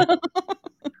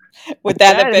Would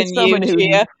that have that is been you, someone who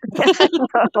Gia? I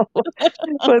know,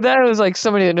 but that was like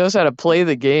somebody that knows how to play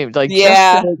the game, like, just to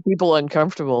Yeah. make people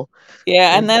uncomfortable. Yeah,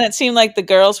 Yeah. and then it seemed like the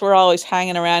girls were always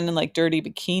hanging around in, like, dirty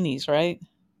bikinis, right?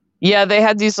 Yeah, they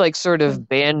had these, like, sort of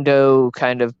bando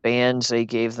kind of bands they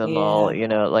gave them all,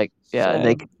 Yeah. like yeah,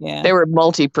 and So, yeah. they were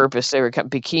multi-purpose. They were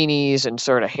bikinis and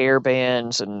sorta hair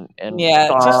bands and Yeah,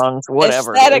 just thongs,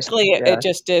 whatever it was. aesthetically, Yeah. it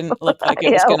just didn't look like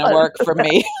it was Yeah, gonna work for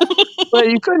me. well,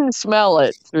 you couldn't smell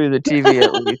it through the TV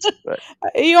at least, but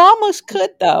You almost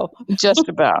could, though. just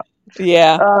about.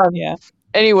 Yeah, Um, yeah.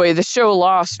 anyway, the show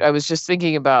Lost, I was just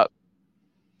thinking about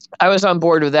I was on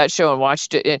board with that show and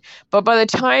watched it, but by the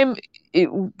time it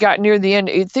got near the end,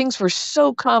 things were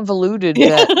so convoluted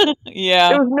Yeah. that Yeah.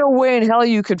 there was no way in hell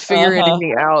you could figure Uh-huh.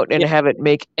 anything out and Yeah, have it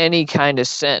make any kind of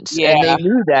sense, and they yeah.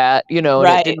 knew that, and it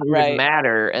Right, didn't even right.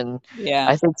 matter, and Yeah.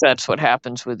 I think that's what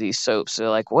happens with these soaps. They're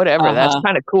like, "Whatever, that's Uh-huh.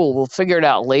 kinda cool, we'll figure it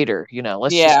out later,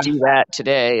 let's just Yeah. do that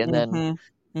today," and then Mhm.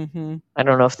 Mhm. I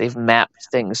don't know if they've mapped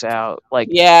things out, like,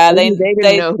 Yeah, maybe they didn't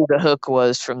they know who the hook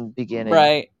was from the beginning.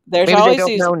 right. There's Maybe they always don't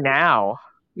these. know now.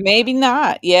 Maybe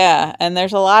not, yeah, and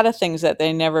there's a lot of things that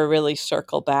they never really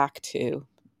circle back to,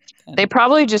 They and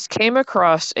probably just came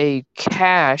across a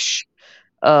cache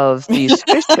of these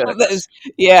fish hooks those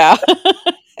yeah,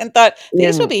 and thought,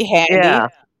 "These will in be handy." yeah,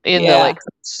 in the, Yeah. like,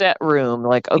 set room,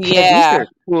 like, "Okay, these Yeah. are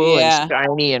cool and Yeah.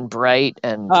 shiny and bright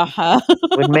and Uh-huh.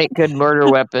 would make good murder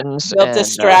weapons," They'll and,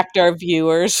 distract our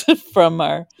viewers from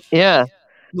our yeah,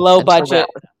 low and so budget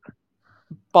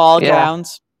ball yeah,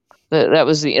 gowns. that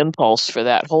was the impulse for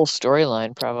that whole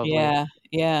storyline probably. Yeah,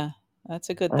 yeah. That's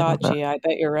a good I don't thought, know. Gia, I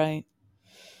bet you're right.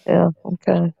 Yeah,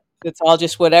 okay. It's all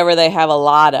just whatever they have a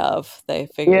lot of, they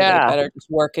figure they Yeah, better just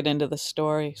work it into the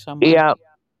story somewhere. yeah.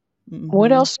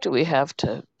 What Mhm. else do we have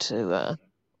to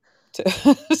To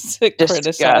to discuss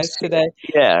criticize here? today.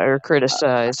 Yeah, or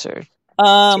criticize or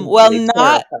seem to Well, be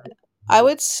not terrified. I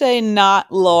would say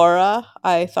not Laura.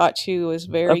 I thought she was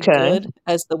very Okay. good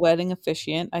as the wedding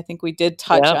officiant. I think we did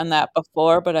touch Yeah. on that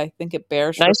before, but I think it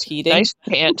bears repeating. Nice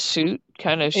pantsuit,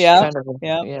 Yeah, kind of a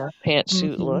yeah, yeah,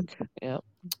 pantsuit hmm look. Yeah.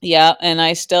 yeah. And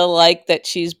I still like that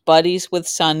she's buddies with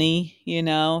Sonny.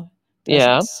 Doesn't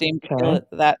Yeah. seem to feel Okay.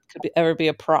 that could ever be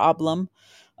a problem.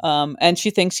 And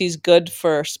she thinks he's good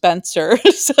for Spencer,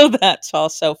 so that's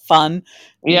also fun.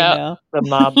 You Yeah. know. The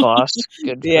mob boss.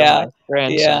 Good for Yeah, my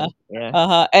yeah, grandson.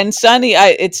 Yeah. and Sonny,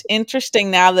 it's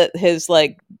interesting now that his,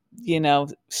 like,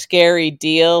 scary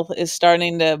deal is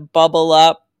starting to bubble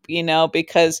up,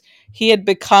 because he had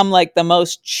become, like, the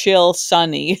most chill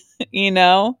Sonny, you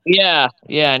know? Yeah.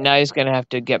 Yeah. Now he's gonna have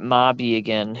to get mobby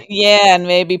again. Yeah, and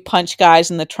maybe punch guys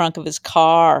in the trunk of his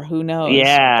car, who knows?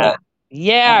 Yeah. But,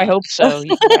 Yeah, I uh hope so.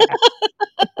 Yeah.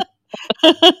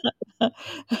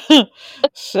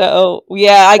 So,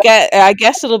 yeah, I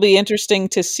guess it'll be interesting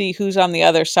to see who's on the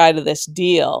other side of this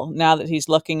deal now that he's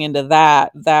looking into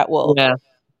that. That will Yeah.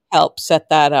 help set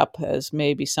that up as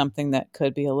maybe something that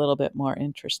could be a little bit more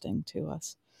interesting to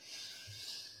us,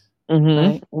 Mhm.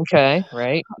 right? Okay.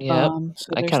 Right. Yep.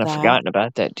 So I there's kind of that. forgotten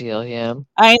about that deal. Yeah.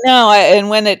 I know, and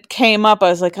when it came up, I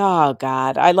was like, "Oh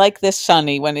god, I like this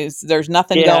Sonny when there's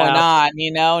nothing going Yeah. on,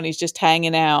 and he's just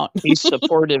hanging out." He's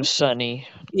supportive, Sonny.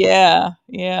 Yeah,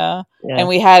 yeah. Yeah. And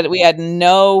we had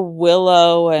no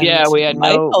Willow and Yeah, we had no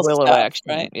Michael Willow stuff, action.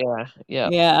 right? Yeah.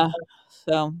 Yep. Yeah.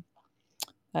 So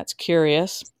that's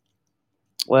curious.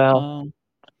 Well, Um,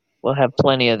 we'll have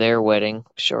plenty of their wedding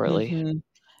shortly. mhm.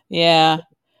 Yeah.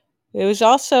 It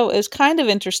was kind of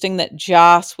interesting that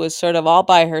Joss was sort of all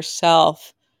by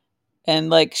herself, and,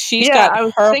 like, she's Yeah, got I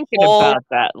was her thinking whole. about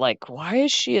that. Like, why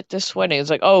is she at this wedding? It's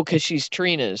like, oh, because she's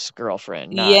Trina's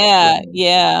girlfriend, not Yeah, Willow.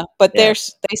 yeah, but Yeah.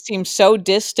 they seem so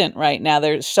distant right now.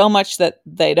 There's so much that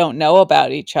they don't know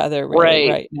about each other really Right.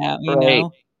 right now, you Right.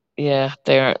 know? Yeah,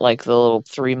 they aren't like the little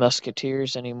three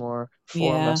musketeers anymore.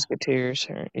 Four Yeah, musketeers.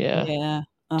 Or, yeah, yeah,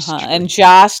 it's uh-huh, true. and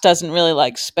Joss doesn't really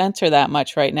like Spencer that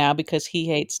much right now because he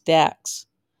hates Dex.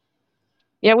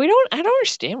 Yeah, I don't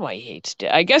understand why he hates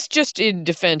Dex. I guess just in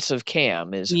defense of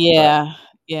Cam is, Yeah,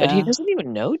 but he yeah. doesn't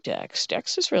even know Dex.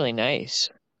 Dex is really nice.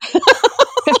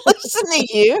 Listen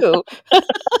to you.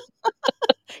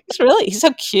 He's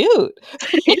so cute.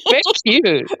 He's very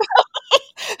cute.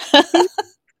 He's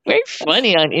very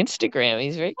funny on Instagram.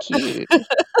 He's very cute.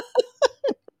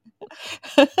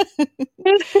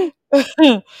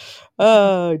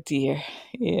 Oh, dear.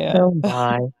 Yeah. Oh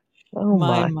my. Oh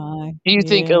My, my. my. Do you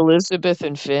think Yeah. Elizabeth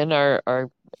and Finn are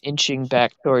inching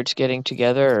back towards getting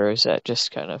together, or is that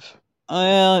just kind of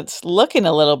Well, it's looking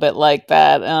a little bit like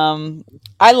that.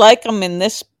 I like them in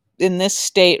this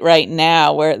state right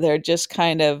now where they're just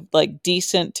kind of like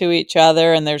decent to each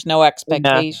other and there's no yeah,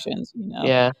 expectations.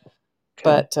 yeah, okay.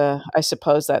 But I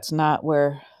suppose that's not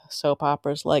where soap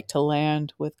operas like to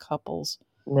land with couples.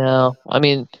 No, I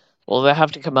mean, well, they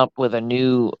have to come up with a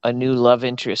new love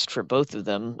interest for both of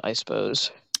them, I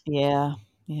suppose. Yeah,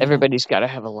 yeah. Everybody's got to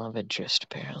have a love interest,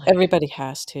 apparently. Everybody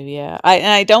has to, yeah.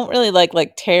 I don't really like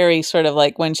Terry sort of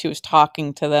like when she was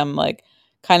talking to them, like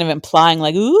kind of implying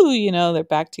like, ooh, they're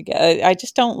back together. I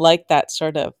just don't like that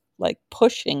sort of like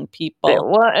pushing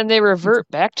people. Well, and they revert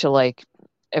back to like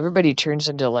everybody turns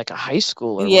into like a high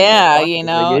schooler when they're Yeah, talking,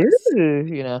 like,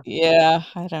 "Ooh," yeah,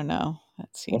 I don't know. That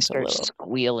they seems a start little.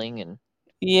 squealing and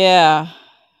Yeah.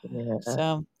 yeah.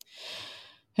 So,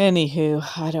 anywho,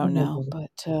 I don't know,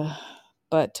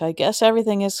 but I guess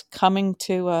everything is coming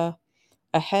to a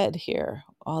head here.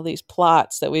 All these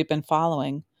plots that we've been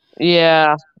following.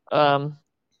 Yeah,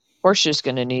 Portia's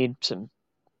gonna need some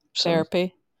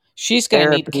Therapy. She's gonna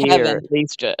need therapy or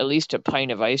Kevin. at least a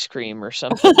pint of ice cream or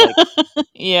something, like,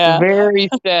 Yeah. very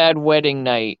sad wedding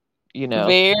night, you know?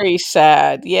 Very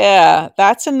sad. Yeah,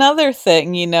 that's another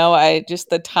thing, I just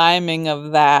the timing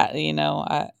of that,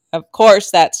 of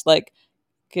course that's like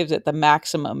gives it the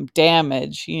maximum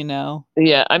damage.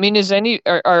 Yeah, I mean,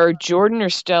 are Jordan or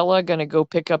Stella gonna go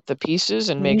pick up the pieces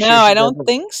and make No, sure I she don't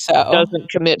think so.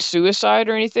 doesn't commit suicide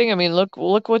or anything? I mean, look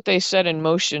what they set in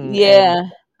motion, and Yeah.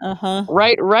 Uh-huh.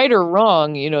 right or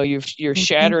wrong, you're Mhm.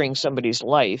 shattering somebody's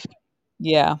life,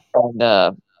 Yeah. and, I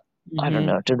don't Mhm.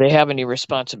 know, do they have any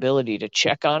responsibility to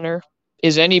check on her?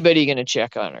 Is anybody gonna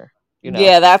check on her, you know?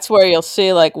 Yeah, that's where you'll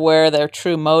see like where their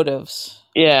true motives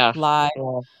Yeah. lie.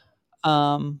 Yeah.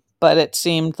 But it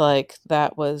seemed like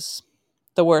that was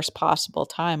the worst possible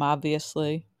time,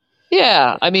 obviously.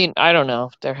 Yeah, I mean, I don't know.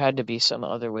 There had to be some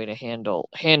other way to handle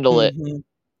it Mhm.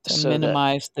 To so that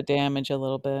minimize the damage a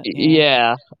little bit,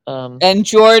 yeah. yeah, And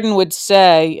Jordan would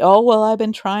say, "Oh, well, I've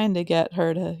been trying to get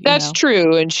her to," that's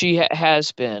true, and she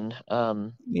has been,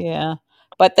 Yeah.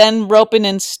 But then roping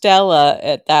in Stella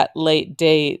at that late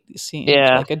date seemed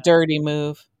Yeah. like a dirty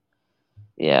move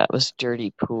Yeah, it was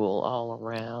dirty pool all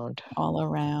around. all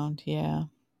around. Yeah.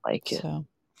 Like it. So,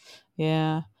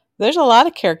 yeah. There's a lot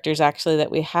of characters actually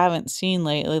that we haven't seen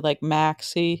lately, like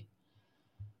Maxie,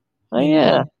 Oh you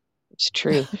yeah, know. it's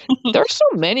true. There are so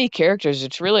many characters.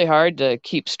 It's really hard to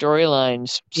keep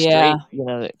storylines Yeah. straight. You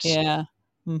know, Yeah.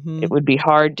 it Mhm. would be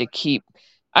hard to keep.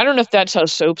 I don't know if that's how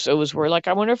soaps always were. Like,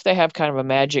 I wonder if they have kind of a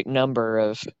magic number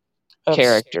of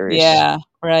characters Yeah,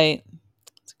 right.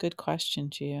 It's a good question,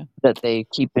 Gia. that they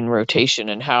keep in rotation,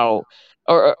 and how,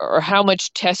 or how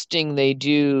much testing they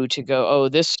do to go, oh,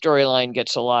 this storyline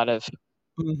gets a lot of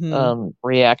Mhm.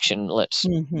 reaction. Let's,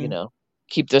 Mhm.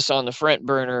 keep this on the front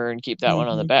burner and keep that one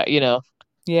on the Mhm. back.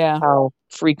 Yeah. How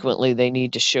frequently they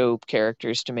need to show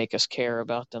characters to make us care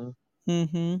about them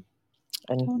Mhm.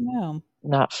 and Don't know.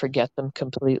 not forget them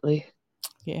completely.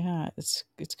 Yeah, it's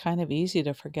kind of easy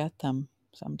to forget them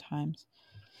sometimes.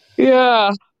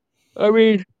 Yeah, I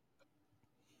mean,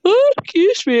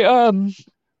 excuse me.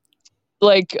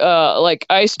 Like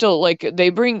I still like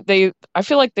they. I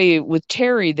feel like they with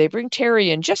Terry they bring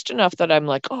Terry in just enough that I'm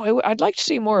like, oh, I'd like to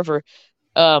see more of her.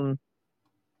 Um,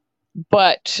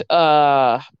 but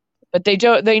they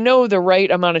don't. They know the right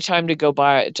amount of time to go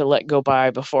by to let go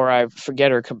by before I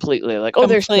forget her completely. Like, oh,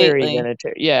 there's Terry. Then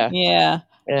Completely. yeah, Yeah.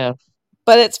 yeah.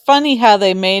 But it's funny how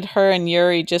they made her and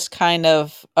Yuri just kind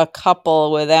of a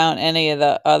couple without any of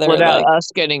the other, Without like, us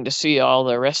getting to see all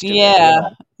the rest of it. yeah, Yeah,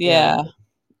 yeah. yeah.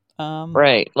 Um,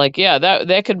 Right. Like, yeah,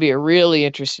 that could be a really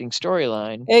interesting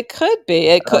storyline. it could be.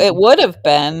 It Um, would have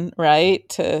been, right,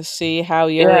 to see how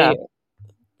yeah. Yuri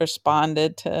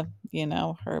responded to,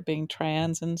 her being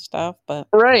trans and stuff, but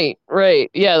Right, right.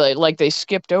 Yeah, like they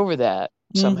skipped over that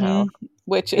somehow. mhm,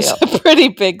 which is Yeah. a pretty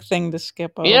big thing to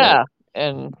skip over. Yeah.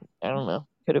 And I don't know.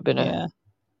 Could have been a Yeah,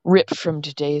 rip from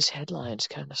today's headlines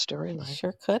kind of storyline.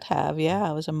 sure could have. Yeah,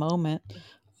 it was a moment.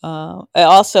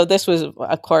 Also, this was,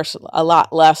 of course, a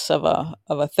lot less of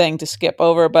a thing to skip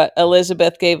over. But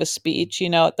Elizabeth gave a speech,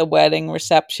 at the wedding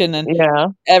reception, and Yeah.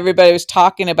 everybody was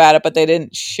talking about it, but they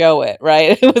didn't show it.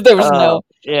 Right? There was no,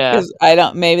 Yeah. because I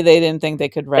don't. Maybe they didn't think they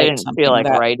could They write didn't feel something like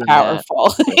that writing that.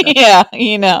 powerful. Yeah. Yeah,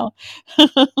 you know. Ay,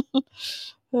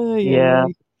 ay, Yeah.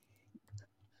 ay.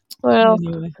 Well,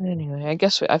 Anyway. anyway, I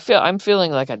guess I'm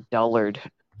feeling like a dullard.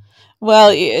 Well,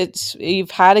 it's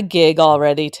you've had a gig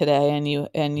already today, and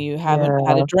you haven't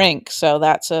had a Yeah. drink, so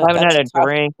I haven't had that's a tough.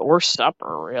 drink or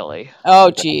supper really. Oh,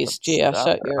 We got some geez, Gia. So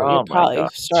supper. you're Oh my probably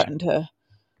gosh. starting to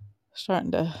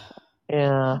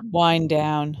Yeah. wind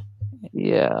down.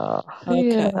 Yeah. Yeah.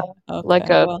 Okay, Like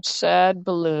okay. a Well, sad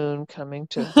balloon coming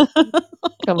to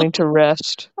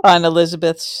rest. on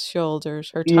Elizabeth's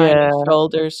shoulders, her tiny Yeah.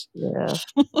 shoulders. Yeah.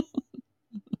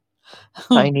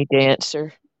 Tiny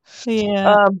dancer.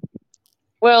 Yeah, Um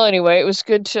well anyway, it was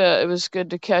good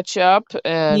to catch up,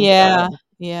 and yeah,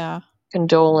 yeah.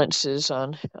 condolences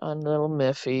on little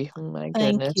Miffy. My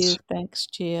Thank goodness. you. Thanks,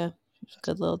 Gia. She's a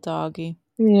good little doggy.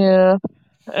 Yeah.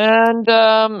 And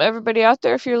everybody out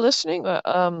there, if you're listening, I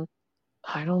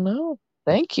don't know.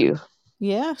 Thank you.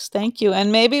 Yes, thank you.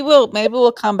 And maybe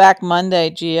we'll come back Monday,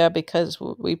 Gia, because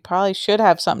we probably should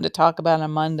have something to talk about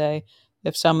on Monday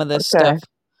if some of this Okay. stuff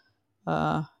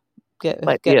uh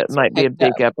Might be a gets might be a picked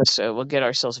up. big episode. We'll get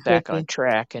ourselves Could back on be.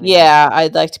 track anyway. Yeah,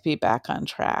 I'd like to be back on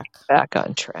track. Back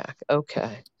on track.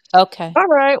 Okay. Okay. All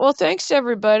right. Well, thanks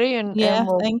everybody, and Yeah,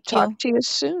 we'll thank talk you. to you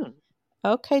soon.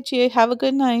 Okay, Gia, have a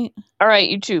good night. All right,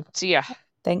 you too. See ya.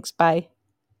 Thanks. Bye.